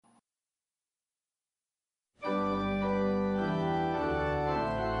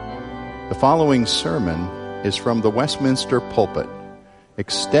following sermon is from the Westminster pulpit,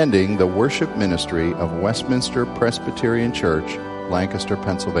 extending the worship ministry of Westminster Presbyterian Church, Lancaster,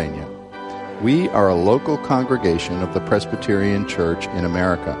 Pennsylvania. We are a local congregation of the Presbyterian Church in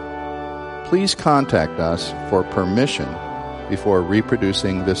America. Please contact us for permission before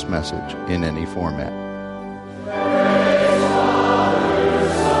reproducing this message in any format.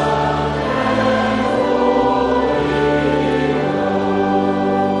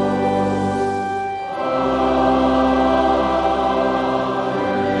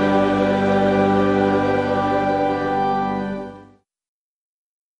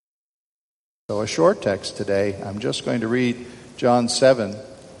 A short text today. I'm just going to read John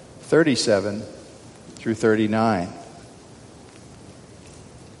 7:37 through 39.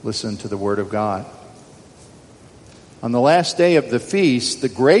 Listen to the word of God. On the last day of the feast, the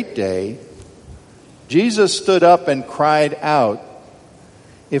great day, Jesus stood up and cried out,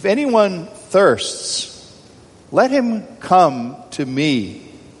 "If anyone thirsts, let him come to me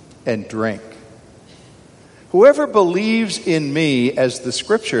and drink. Whoever believes in me, as the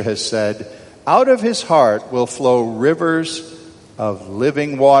scripture has said, out of his heart will flow rivers of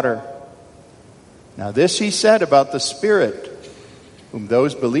living water." Now this he said about the Spirit, whom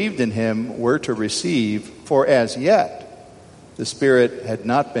those believed in him were to receive, for as yet the Spirit had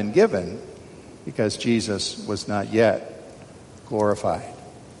not been given, because Jesus was not yet glorified.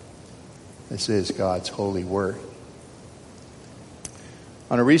 This is God's holy word.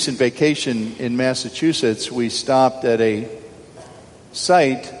 On a recent vacation in Massachusetts, we stopped at a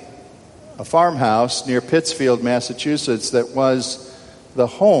farmhouse near Pittsfield, Massachusetts, that was the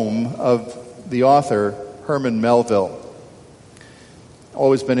home of the author Herman Melville.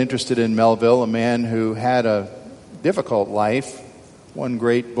 Always been interested in Melville, a man who had a difficult life. One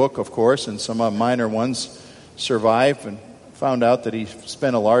great book, of course, and some minor ones survive, and found out that he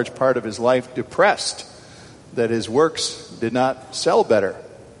spent a large part of his life depressed, that his works did not sell better.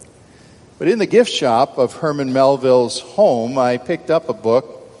 But in the gift shop of Herman Melville's home, I picked up a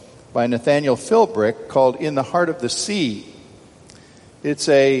book by Nathaniel Philbrick called In the Heart of the Sea. It's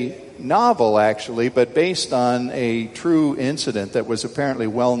a novel, actually, but based on a true incident that was apparently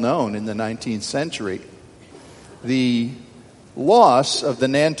well known in the 19th century. The loss of the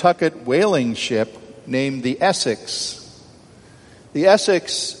Nantucket whaling ship named the Essex. The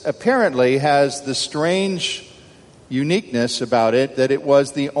Essex apparently has the strange uniqueness about it that it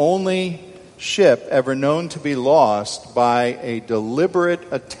was the only ship ever known to be lost by a deliberate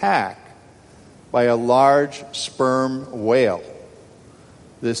attack by a large sperm whale.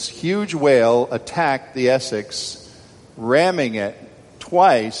 This huge whale attacked the Essex, ramming it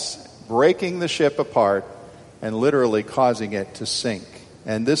twice, breaking the ship apart, and literally causing it to sink.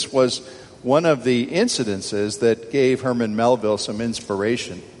 And this was one of the incidences that gave Herman Melville some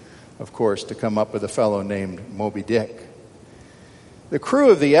inspiration, of course, to come up with a fellow named Moby Dick. The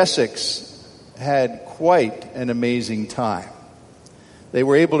crew of the Essex had quite an amazing time. They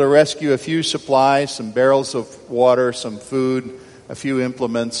were able to rescue a few supplies, some barrels of water, some food, a few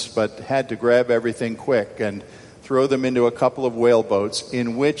implements, but had to grab everything quick and throw them into a couple of whaleboats,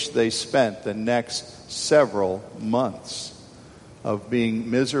 in which they spent the next several months of being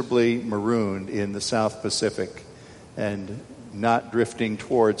miserably marooned in the South Pacific and not drifting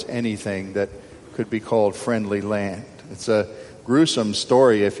towards anything that could be called friendly land. It's a gruesome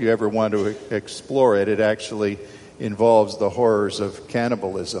story if you ever want to explore it. It actually involves the horrors of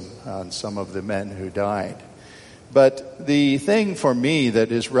cannibalism on some of the men who died. But the thing for me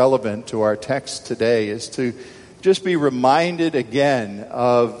that is relevant to our text today is to just be reminded again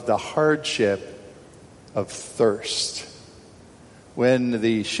of the hardship of thirst. When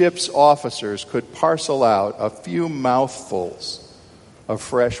the ship's officers could parcel out a few mouthfuls of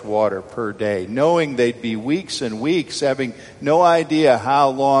fresh water per day, knowing they'd be weeks and weeks, having no idea how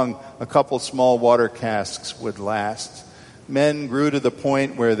long a couple small water casks would last. Men grew to the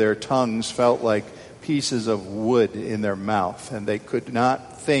point where their tongues felt like pieces of wood in their mouth, and they could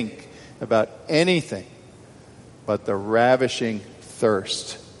not think about anything but the ravishing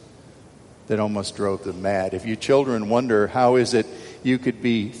thirst that almost drove them mad. If you children wonder how is it you could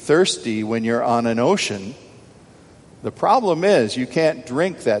be thirsty when you're on an ocean, the problem is you can't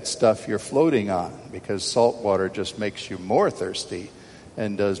drink that stuff you're floating on, because salt water just makes you more thirsty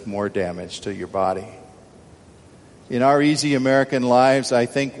and does more damage to your body. In our easy American lives, I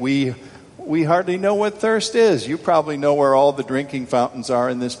think we hardly know what thirst is. You probably know where all the drinking fountains are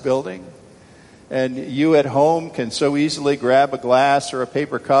in this building. And you at home can so easily grab a glass or a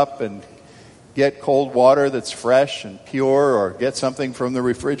paper cup and get cold water that's fresh and pure, or get something from the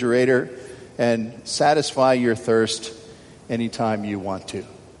refrigerator and satisfy your thirst anytime you want to.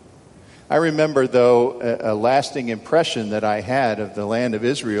 I remember, though, a lasting impression that I had of the land of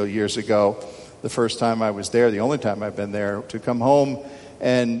Israel years ago, the first time I was there, the only time I've been there, to come home,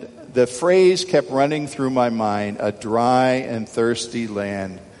 and the phrase kept running through my mind, a dry and thirsty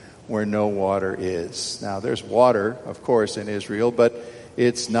land where no water is. Now, there's water, of course, in Israel, but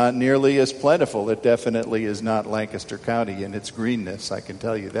it's not nearly as plentiful. It definitely is not Lancaster County in its greenness, I can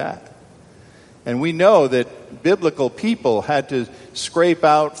tell you that. And we know that biblical people had to scrape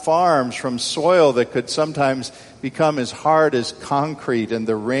out farms from soil that could sometimes become as hard as concrete, and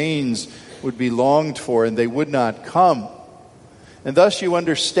the rains would be longed for and they would not come. And thus you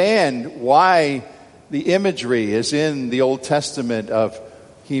understand why the imagery is in the Old Testament of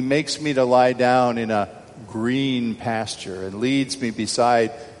He makes me to lie down in a green pasture and leads me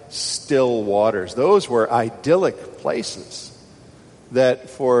beside still waters. Those were idyllic places that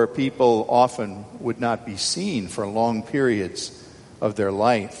for people often would not be seen for long periods of their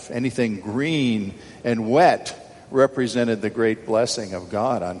life. Anything green and wet represented the great blessing of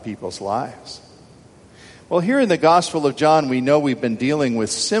God on people's lives. Well, here in the Gospel of John, we know we've been dealing with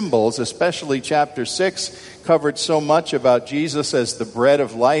symbols, especially chapter 6 covered so much about Jesus as the bread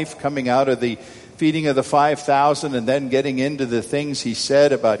of life, coming out of the feeding of the 5,000 and then getting into the things he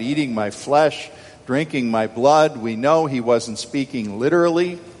said about eating my flesh, drinking my blood. We know he wasn't speaking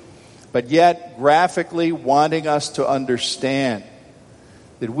literally, but yet graphically wanting us to understand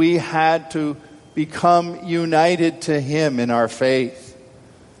that we had to become united to him in our faith,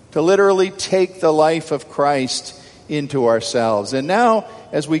 to literally take the life of Christ into ourselves. And now,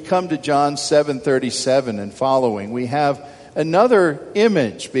 as we come to John 7:37 and following, we have another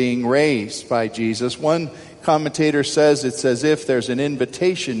image being raised by Jesus. One commentator says it's as if there's an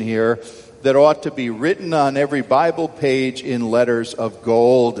invitation here that ought to be written on every Bible page in letters of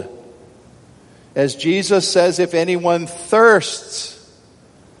gold. As Jesus says, if anyone thirsts,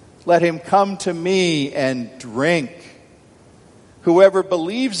 let him come to me and drink. Whoever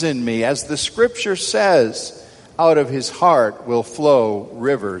believes in me, as the scripture says, out of his heart will flow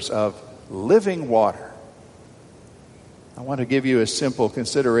rivers of living water. I want to give you a simple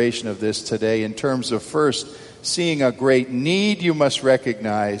consideration of this today in terms of first seeing a great need you must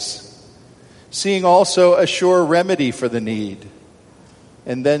recognize, seeing also a sure remedy for the need,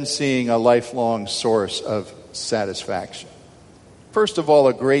 and then seeing a lifelong source of satisfaction. First of all,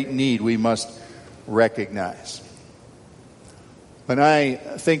 a great need we must recognize. When I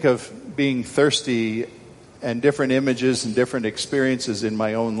think of being thirsty and different images and different experiences in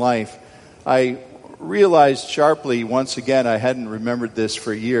my own life, I realized sharply, once again, I hadn't remembered this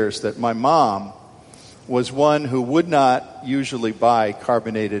for years, that my mom was one who would not usually buy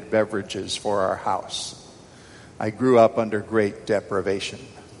carbonated beverages for our house. I grew up under great deprivation.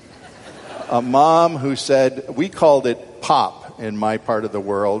 A mom who said, we called it pop in my part of the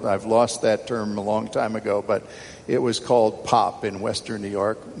world. I've lost that term a long time ago, but it was called pop in Western New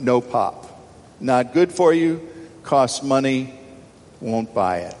York. No pop. Not good for you, costs money, won't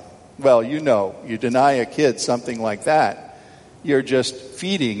buy it. Well, you know, you deny a kid something like that, you're just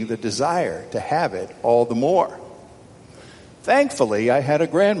feeding the desire to have it all the more. Thankfully, I had a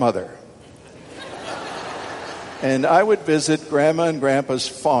grandmother. And I would visit Grandma and Grandpa's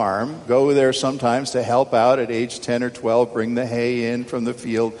farm, go there sometimes to help out at age 10 or 12, bring the hay in from the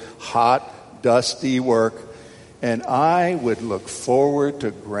field, hot, dusty work. And I would look forward to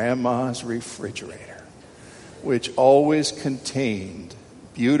Grandma's refrigerator, which always contained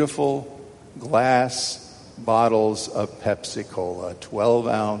beautiful glass bottles of Pepsi-Cola,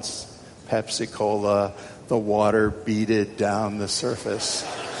 12-ounce Pepsi-Cola, the water beaded down the surface.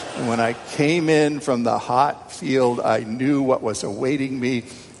 And when I came in from the hot field, I knew what was awaiting me,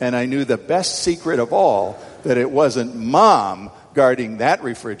 and I knew the best secret of all, that it wasn't Mom guarding that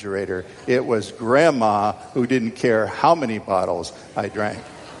refrigerator. It was Grandma, who didn't care how many bottles I drank.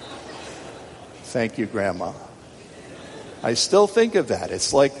 Thank you, Grandma. I still think of that.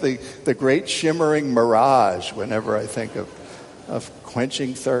 It's like the great shimmering mirage whenever I think of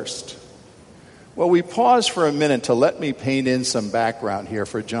quenching thirst. Well, we pause for a minute to let me paint in some background here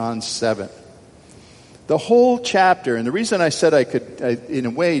for John 7. The whole chapter, and the reason I said I could, in a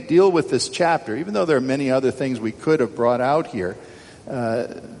way, deal with this chapter, even though there are many other things we could have brought out here,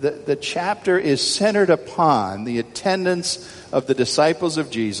 the chapter is centered upon the attendance of the disciples of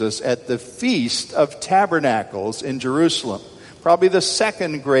Jesus at the Feast of Tabernacles in Jerusalem. Probably the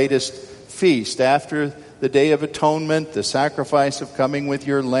second greatest feast after the Day of Atonement, the sacrifice of coming with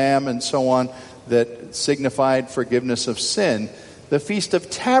your lamb and so on that signified forgiveness of sin. The Feast of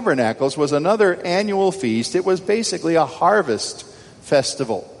Tabernacles was another annual feast. It was basically a harvest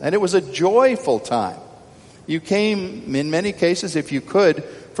festival, and it was a joyful time. You came, in many cases, if you could,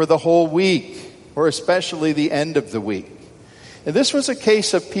 for the whole week, or especially the end of the week. And this was a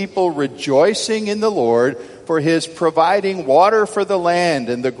case of people rejoicing in the Lord for his providing water for the land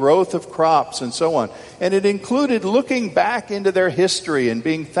and the growth of crops and so on. And it included looking back into their history and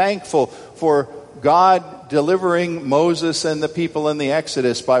being thankful for God delivering Moses and the people in the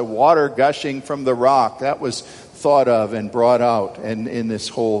Exodus by water gushing from the rock. That was thought of and brought out and in this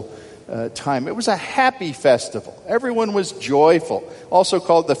whole time. It was a happy festival. Everyone was joyful. Also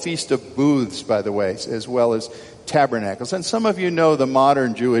called the Feast of Booths, by the way, as well as Tabernacles. And some of you know the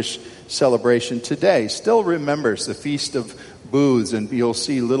modern Jewish celebration today still remembers the Feast of Booths, and you'll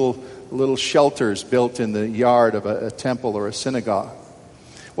see little shelters built in the yard of a temple or a synagogue.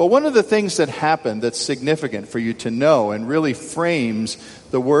 Well, one of the things that happened that's significant for you to know and really frames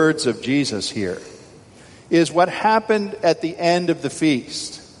the words of Jesus here is what happened at the end of the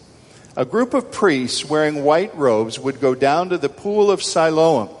feast. A group of priests wearing white robes would go down to the pool of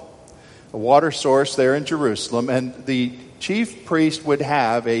Siloam, a water source there in Jerusalem, and the chief priest would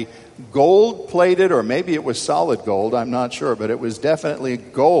have a gold-plated, or maybe it was solid gold, I'm not sure, but it was definitely a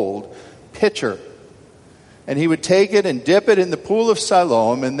gold pitcher. And he would take it and dip it in the pool of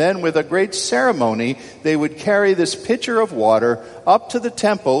Siloam, and then with a great ceremony, they would carry this pitcher of water up to the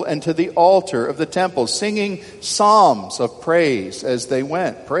temple and to the altar of the temple, singing psalms of praise as they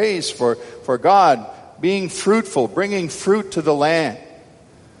went. Praise for God being fruitful, bringing fruit to the land.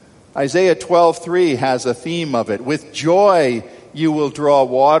 Isaiah 12:3 has a theme of it. With joy you will draw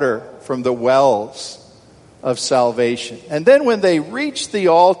water from the wells of salvation. And then when they reached the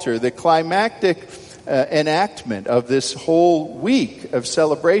altar, the climactic enactment of this whole week of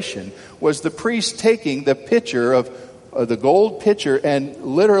celebration was the priest taking the pitcher of the gold pitcher and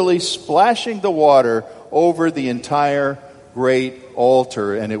literally splashing the water over the entire great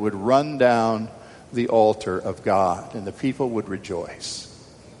altar, and it would run down the altar of God, and the people would rejoice.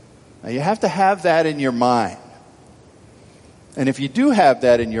 Now you have to have that in your mind. And if you do have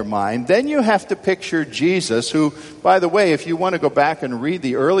that in your mind, then you have to picture Jesus, who, by the way, if you want to go back and read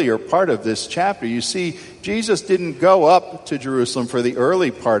the earlier part of this chapter, you see Jesus didn't go up to Jerusalem for the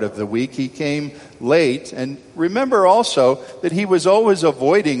early part of the week. He came late. And remember also that he was always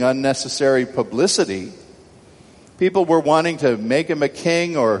avoiding unnecessary publicity. People were wanting to make him a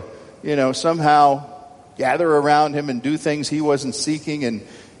king or, somehow gather around him and do things he wasn't seeking, and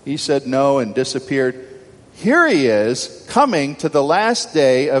he said no and disappeared. Here he is, coming to the last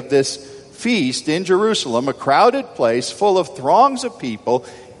day of this feast in Jerusalem, a crowded place full of throngs of people,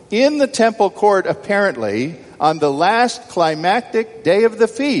 in the temple court apparently, on the last climactic day of the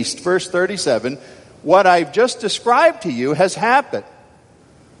feast. Verse 37, what I've just described to you has happened.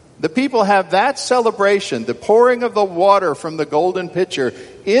 The people have that celebration, the pouring of the water from the golden pitcher,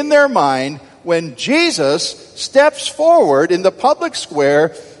 in their mind when Jesus steps forward in the public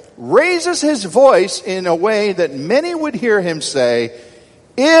square, raises his voice in a way that many would hear him say,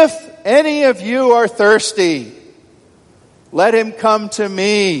 if any of you are thirsty, let him come to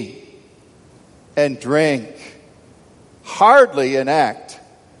me and drink. Hardly an act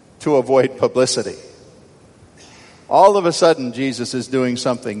to avoid publicity. All of a sudden, Jesus is doing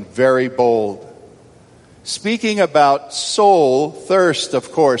something very bold. Speaking about soul thirst,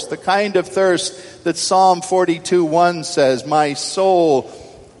 of course, the kind of thirst that Psalm 42:1 says, my soul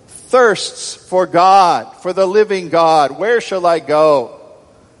thirsts for God, for the living God. Where shall I go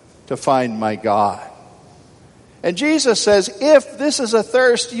to find my God? And Jesus says, if this is a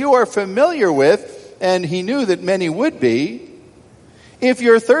thirst you are familiar with, and he knew that many would be, if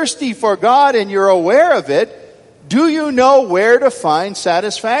you're thirsty for God and you're aware of it, do you know where to find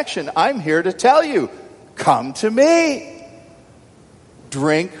satisfaction? I'm here to tell you, come to me.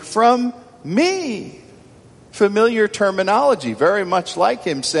 Drink from me. Familiar terminology, very much like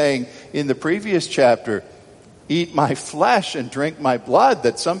him saying in the previous chapter, eat my flesh and drink my blood,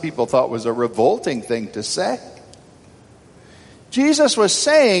 that some people thought was a revolting thing to say. Jesus was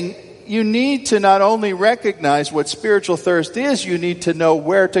saying you need to not only recognize what spiritual thirst is, you need to know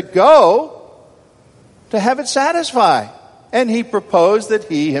where to go to have it satisfy. And he proposed that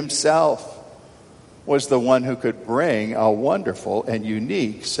he himself was the one who could bring a wonderful and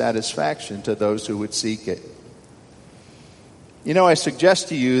unique satisfaction to those who would seek it. I suggest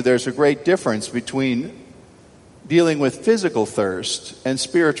to you there's a great difference between dealing with physical thirst and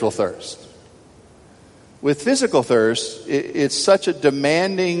spiritual thirst. With physical thirst, it's such a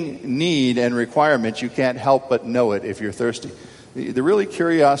demanding need and requirement you can't help but know it if you're thirsty. The really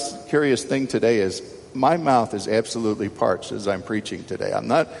curious thing today is my mouth is absolutely parched as I'm preaching today. I'm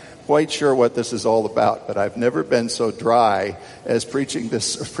not quite sure what this is all about, but I've never been so dry as preaching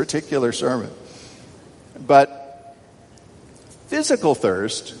this particular sermon. But Physical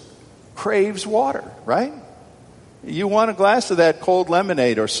thirst craves water, right? You want a glass of that cold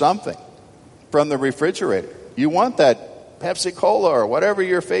lemonade or something from the refrigerator. You want that Pepsi Cola or whatever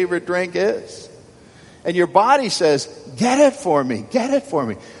your favorite drink is. And your body says, get it for me, get it for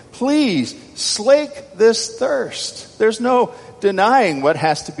me. Please slake this thirst. There's no denying what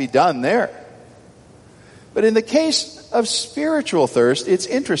has to be done there. But in the case of spiritual thirst, it's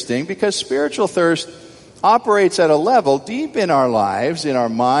interesting because spiritual thirst operates at a level deep in our lives, in our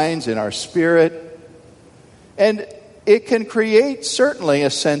minds, in our spirit. And it can create certainly a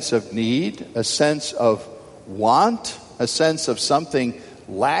sense of need, a sense of want, a sense of something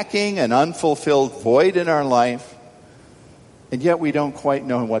lacking, an unfulfilled void in our life. And yet we don't quite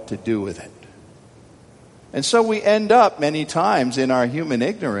know what to do with it. And so we end up many times in our human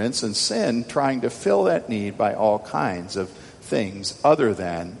ignorance and sin trying to fill that need by all kinds of things other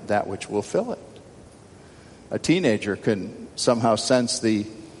than that which will fill it. A teenager can somehow sense the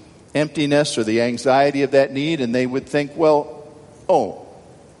emptiness or the anxiety of that need, and they would think, well,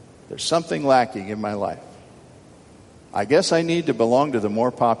 there's something lacking in my life. I guess I need to belong to the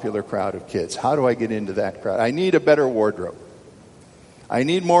more popular crowd of kids. How do I get into that crowd? I need a better wardrobe. I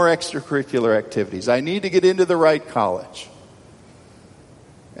need more extracurricular activities. I need to get into the right college.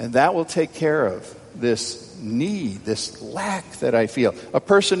 And that will take care of this need, this lack that I feel. A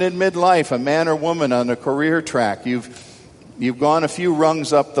person in midlife, a man or woman on a career track, you've gone a few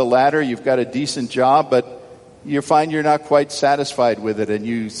rungs up the ladder, you've got a decent job, but you find you're not quite satisfied with it, and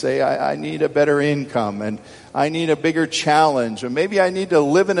you say, I need a better income, and I need a bigger challenge, or maybe I need to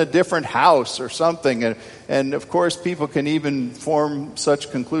live in a different house or something. And of course, people can even form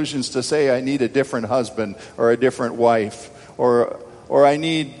such conclusions to say, I need a different husband or a different wife, or I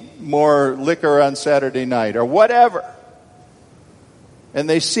need more liquor on Saturday night, or whatever. And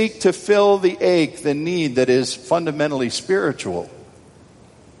they seek to fill the ache, the need that is fundamentally spiritual,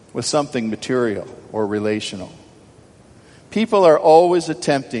 with something material or relational. People are always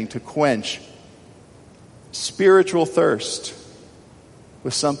attempting to quench spiritual thirst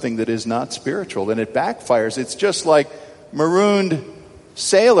with something that is not spiritual, and it backfires. It's just like marooned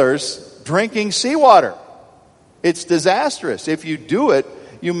sailors drinking seawater. It's disastrous. If you do it,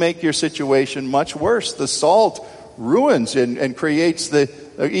 you make your situation much worse. The salt ruins and creates the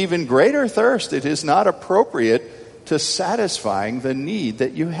even greater thirst. It is not appropriate to satisfying the need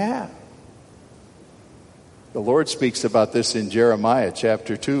that you have. The Lord speaks about this in Jeremiah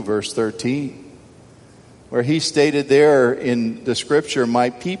chapter 2, verse 13, where he stated there in the scripture,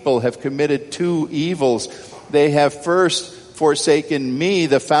 my people have committed two evils. They have first forsaken me,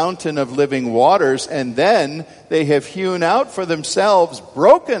 the fountain of living waters, and then they have hewn out for themselves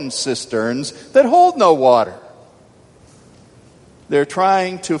broken cisterns that hold no water. They're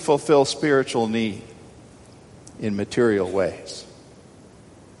trying to fulfill spiritual need in material ways.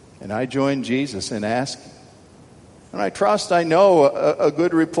 And I join Jesus in asking, and I trust I know a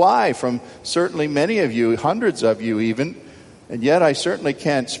good reply from certainly many of you, hundreds of you even, and yet I certainly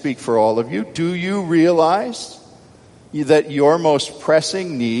can't speak for all of you. Do you realize that your most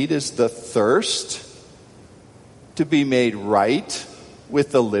pressing need is the thirst to be made right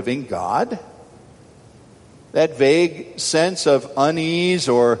with the living God? That vague sense of unease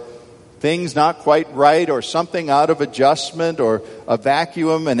or things not quite right or something out of adjustment or a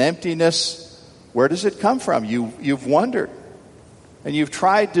vacuum, an emptiness, where does it come from? You've wondered. And you've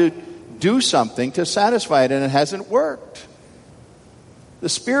tried to do something to satisfy it, and it hasn't worked. The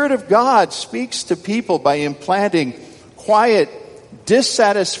Spirit of God speaks to people by implanting quiet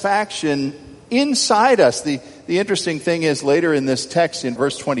dissatisfaction inside us. The interesting thing is later in this text in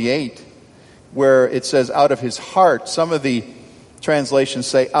verse 28, where it says out of his heart, some of the translations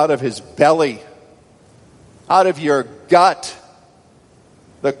say out of his belly, out of your gut,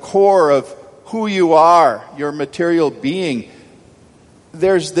 the core of who you are, your material being,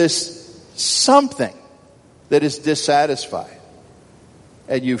 there's this something that is dissatisfied.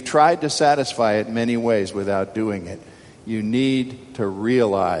 And you've tried to satisfy it many ways without doing it. You need to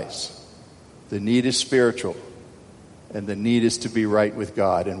realize the need is spiritual, and the need is to be right with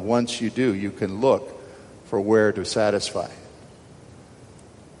God. And once you do, you can look for where to satisfy it.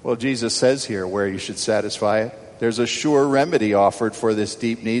 Well, Jesus says here where you should satisfy it. There's a sure remedy offered for this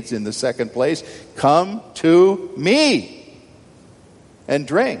deep needs in the second place. Come to me and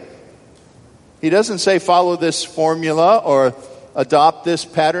drink. He doesn't say follow this formula or adopt this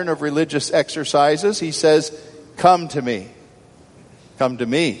pattern of religious exercises. He says, come to me. Come to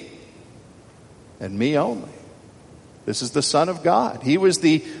me. And me only. This is the Son of God. He was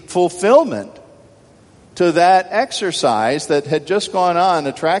the fulfillment to that exercise that had just gone on,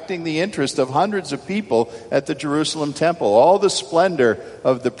 attracting the interest of hundreds of people at the Jerusalem temple. All the splendor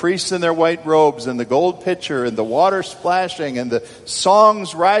of the priests in their white robes and the gold pitcher and the water splashing and the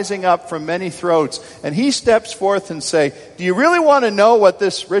songs rising up from many throats. And he steps forth and say, do you really want to know what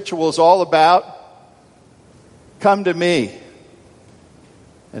this ritual is all about? Come to me,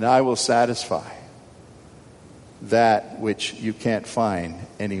 and I will satisfy that which you can't find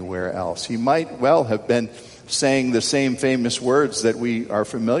anywhere else. He might well have been saying the same famous words that we are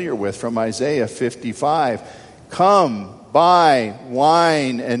familiar with from Isaiah 55. Come, buy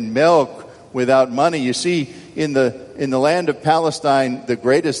wine and milk without money. You see, in the land of Palestine, the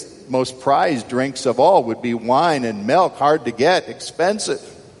greatest, most prized drinks of all would be wine and milk, hard to get, expensive.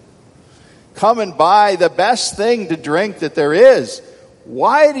 Come and buy the best thing to drink that there is.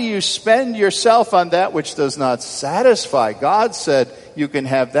 Why do you spend yourself on that which does not satisfy? God said you can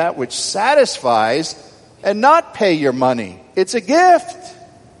have that which satisfies and not pay your money. It's a gift.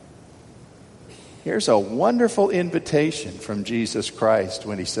 Here's a wonderful invitation from Jesus Christ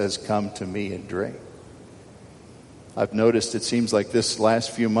when he says, come to me and drink. I've noticed it seems like this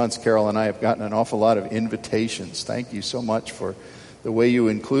last few months, Carol and I have gotten an awful lot of invitations. Thank you so much for the way you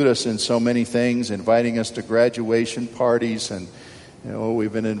include us in so many things, inviting us to graduation parties, and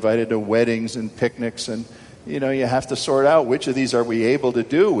we've been invited to weddings and picnics, and you have to sort out which of these are we able to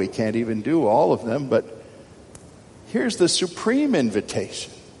do. We can't even do all of them, but here's the supreme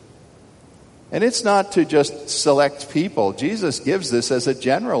invitation. And it's not to just select people. Jesus gives this as a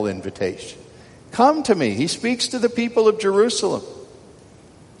general invitation. Come to me. He speaks to the people of Jerusalem,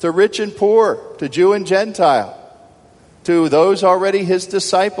 to rich and poor, to Jew and Gentile, to those already his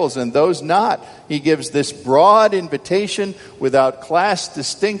disciples and those not. He gives this broad invitation without class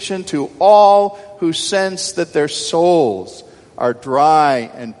distinction to all who sense that their souls are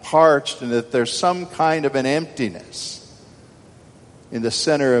dry and parched and that there's some kind of an emptiness in the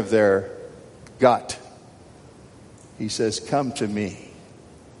center of their gut. He says, come to me.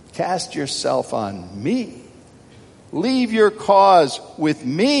 Cast yourself on me. Leave your cause with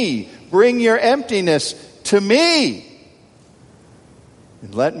me. Bring your emptiness to me.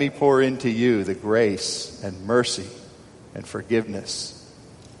 And let me pour into you the grace and mercy and forgiveness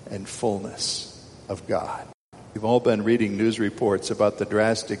and fullness of God. We've all been reading news reports about the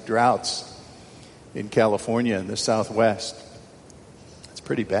drastic droughts in California and the Southwest. It's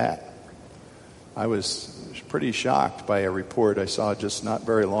pretty bad. I was pretty shocked by a report I saw just not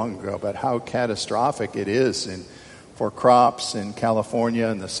very long ago about how catastrophic it is for crops in California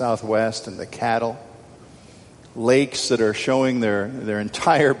and the Southwest and the cattle. Lakes that are showing their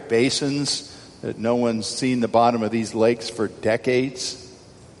entire basins, that no one's seen the bottom of these lakes for decades.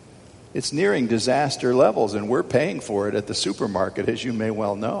 It's nearing disaster levels, and we're paying for it at the supermarket, as you may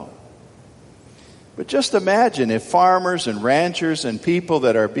well know. But just imagine if farmers and ranchers and people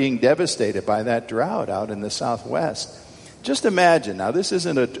that are being devastated by that drought out in the Southwest, just imagine, now this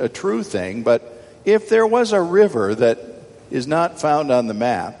isn't a true thing, but if there was a river that is not found on the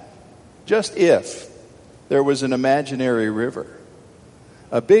map, just if there was an imaginary river,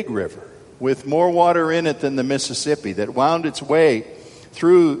 a big river with more water in it than the Mississippi that wound its way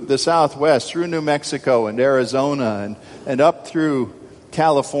through the Southwest, through New Mexico and Arizona and up through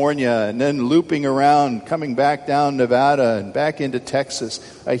California and then looping around, coming back down Nevada and back into Texas.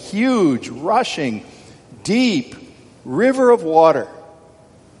 A huge, rushing, deep river of water.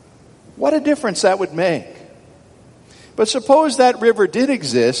 What a difference that would make. But suppose that river did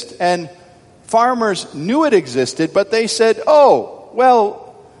exist and farmers knew it existed, but they said, oh,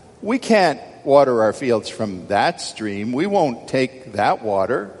 well, we can't water our fields from that stream. We won't take that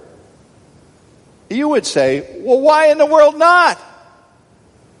water. You would say, well, why in the world not?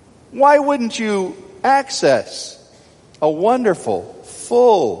 Why wouldn't you access a wonderful,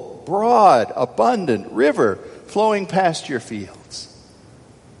 full, broad, abundant river flowing past your fields?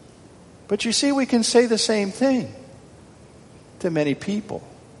 But you see, we can say the same thing to many people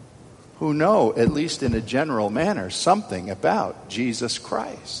who know, at least in a general manner, something about Jesus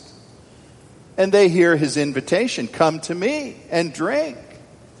Christ. And they hear his invitation, come to me and drink.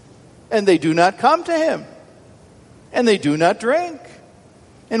 And they do not come to him. And they do not drink.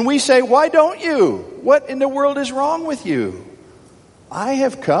 And we say, why don't you? What in the world is wrong with you? I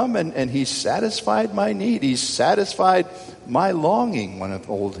have come and he's satisfied my need. He's satisfied my longing, one of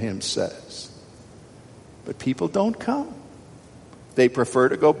old hymns says. But people don't come. They prefer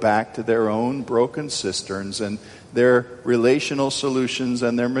to go back to their own broken cisterns and their relational solutions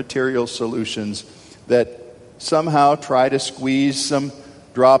and their material solutions that somehow try to squeeze some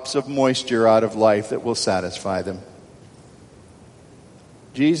drops of moisture out of life that will satisfy them.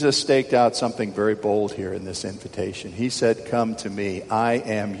 Jesus staked out something very bold here in this invitation. He said, "Come to me. I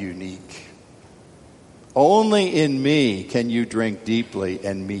am unique. Only in me can you drink deeply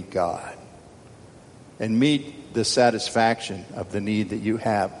and meet God and meet the satisfaction of the need that you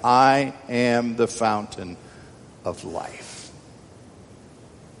have. I am the fountain of life."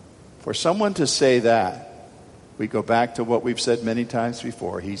 For someone to say that, we go back to what we've said many times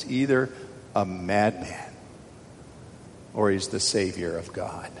before. He's either a madman or he's the Savior of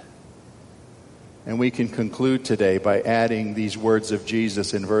God. And we can conclude today by adding these words of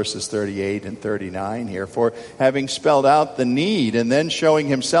Jesus in verses 38 and 39 here. For having spelled out the need and then showing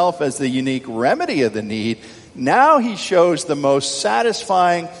himself as the unique remedy of the need, now he shows the most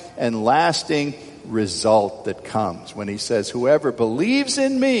satisfying and lasting result that comes when he says, "Whoever believes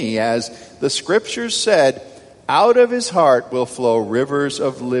in me, as the scriptures said, out of his heart will flow rivers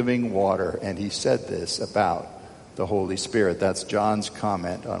of living water." And he said this about the Holy Spirit. That's John's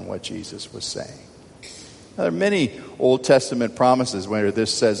comment on what Jesus was saying. Now, there are many Old Testament promises where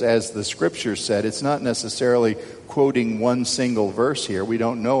this says, "as the scripture said." It's not necessarily quoting one single verse here. We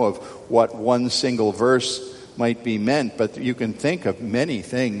don't know of what one single verse might be meant, but you can think of many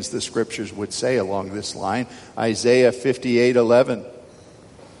things the scriptures would say along this line. Isaiah 58:11.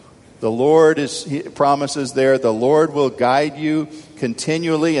 The Lord he promises there, "The Lord will guide you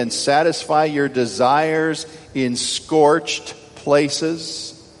continually and satisfy your desires in scorched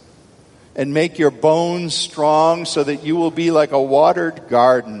places, and make your bones strong so that you will be like a watered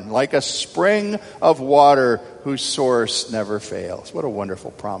garden, like a spring of water whose source never fails." What a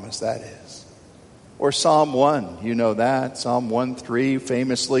wonderful promise that is. Or Psalm 1, you know that. Psalm 1:3,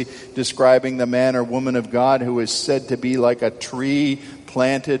 famously describing the man or woman of God who is said to be like a tree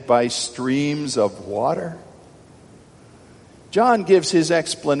planted by streams of water. John gives his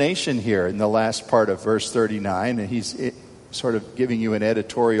explanation here in the last part of verse 39, and he's sort of giving you an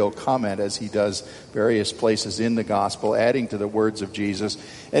editorial comment as he does various places in the gospel, adding to the words of Jesus.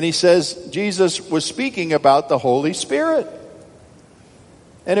 And he says Jesus was speaking about the Holy Spirit.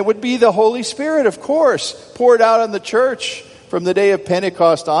 And it would be the Holy Spirit, of course, poured out on the church from the day of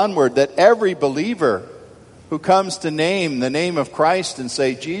Pentecost onward, that every believer who comes to name the name of Christ and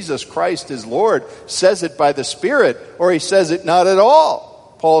say, "Jesus Christ is Lord," says it by the Spirit, or he says it not at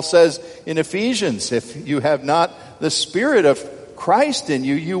all. Paul says in Ephesians, if you have not the Spirit of Christ in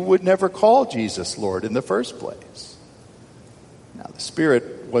you, you would never call Jesus Lord in the first place. Now, the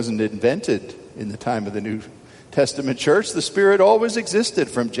Spirit wasn't invented in the time of the New Testament church. The Spirit always existed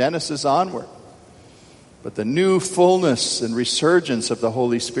from Genesis onward. But the new fullness and resurgence of the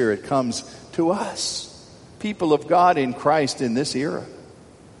Holy Spirit comes to us, people of God in Christ in this era.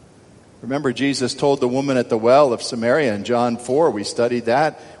 Remember, Jesus told the woman at the well of Samaria in John 4, we studied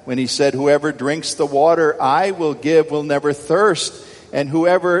that, when he said, "Whoever drinks the water I will give will never thirst, and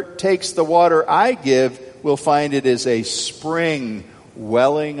whoever takes the water I give will find it is a spring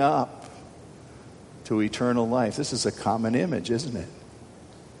welling up to eternal life." This is a common image, isn't it?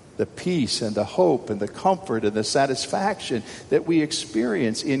 The peace and the hope and the comfort and the satisfaction that we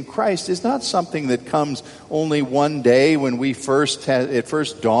experience in Christ is not something that comes only one day when it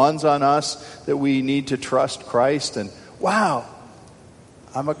first dawns on us that we need to trust Christ and, wow,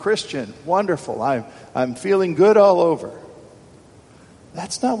 I'm a Christian, wonderful, I'm feeling good all over.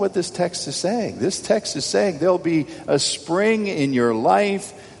 That's not what this text is saying. This text is saying there'll be a spring in your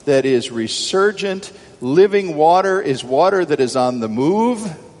life that is resurgent. Living water is water that is on the move,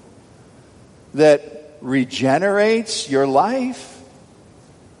 that regenerates your life.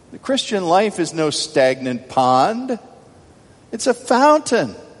 The Christian life is no stagnant pond. It's a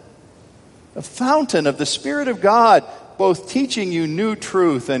fountain of the Spirit of God, both teaching you new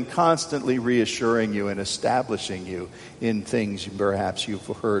truth and constantly reassuring you and establishing you in things perhaps you've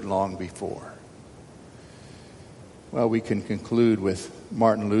heard long before. Well, we can conclude with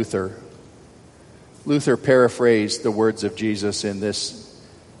Martin Luther. Luther paraphrased the words of Jesus in these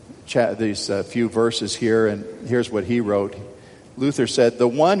few verses here, and here's what he wrote. Luther said, "The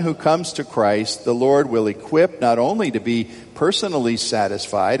one who comes to Christ, the Lord will equip not only to be personally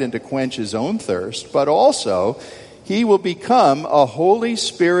satisfied and to quench his own thirst, but also he will become a Holy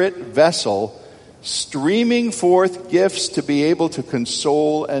Spirit vessel, streaming forth gifts to be able to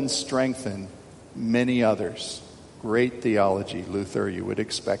console and strengthen many others." Great theology, Luther. You would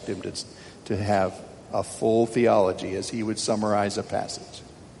expect him to have a full theology as he would summarize a passage.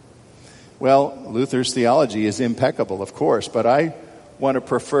 Well, Luther's theology is impeccable, of course, but I want to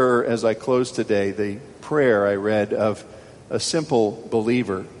prefer, as I close today, the prayer I read of a simple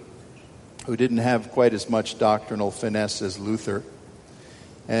believer who didn't have quite as much doctrinal finesse as Luther,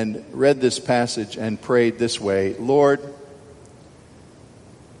 and read this passage and prayed this way: "Lord,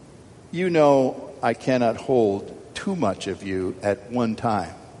 You know I cannot hold too much of you at one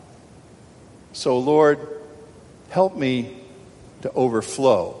time. So, Lord, help me to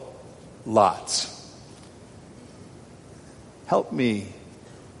overflow lots. Help me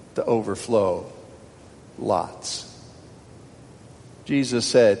to overflow lots. Jesus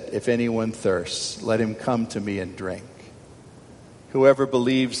said, if anyone thirsts, let him come to me and drink. Whoever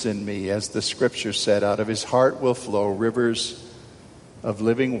believes in me, as the scripture said, out of his heart will flow rivers of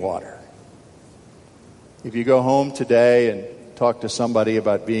living water. If you go home today and talk to somebody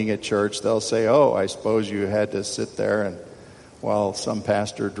about being at church, they'll say, oh, I suppose you had to sit there and while some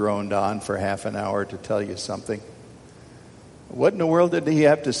pastor droned on for half an hour to tell you something. What in the world did he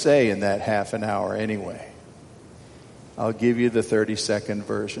have to say in that half an hour anyway? I'll give you the 30-second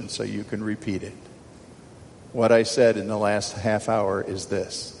version so you can repeat it. What I said in the last half hour is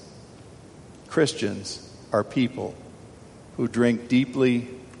this. Christians are people who drink deeply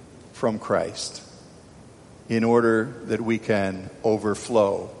from Christ in order that we can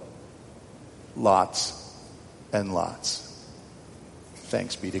overflow lots and lots.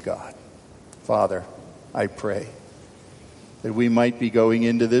 Thanks be to God. Father, I pray that we might be going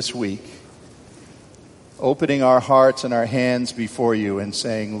into this week, opening our hearts and our hands before you and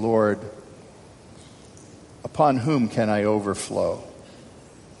saying, Lord, upon whom can I overflow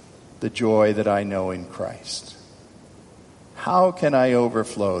the joy that I know in Christ? How can I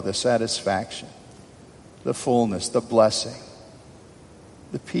overflow the satisfaction, the fullness, the blessing,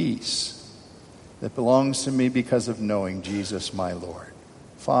 the peace that belongs to me because of knowing Jesus, my Lord?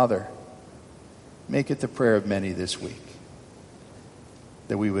 Father, make it the prayer of many this week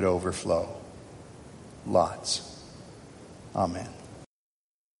that we would overflow lots. Amen.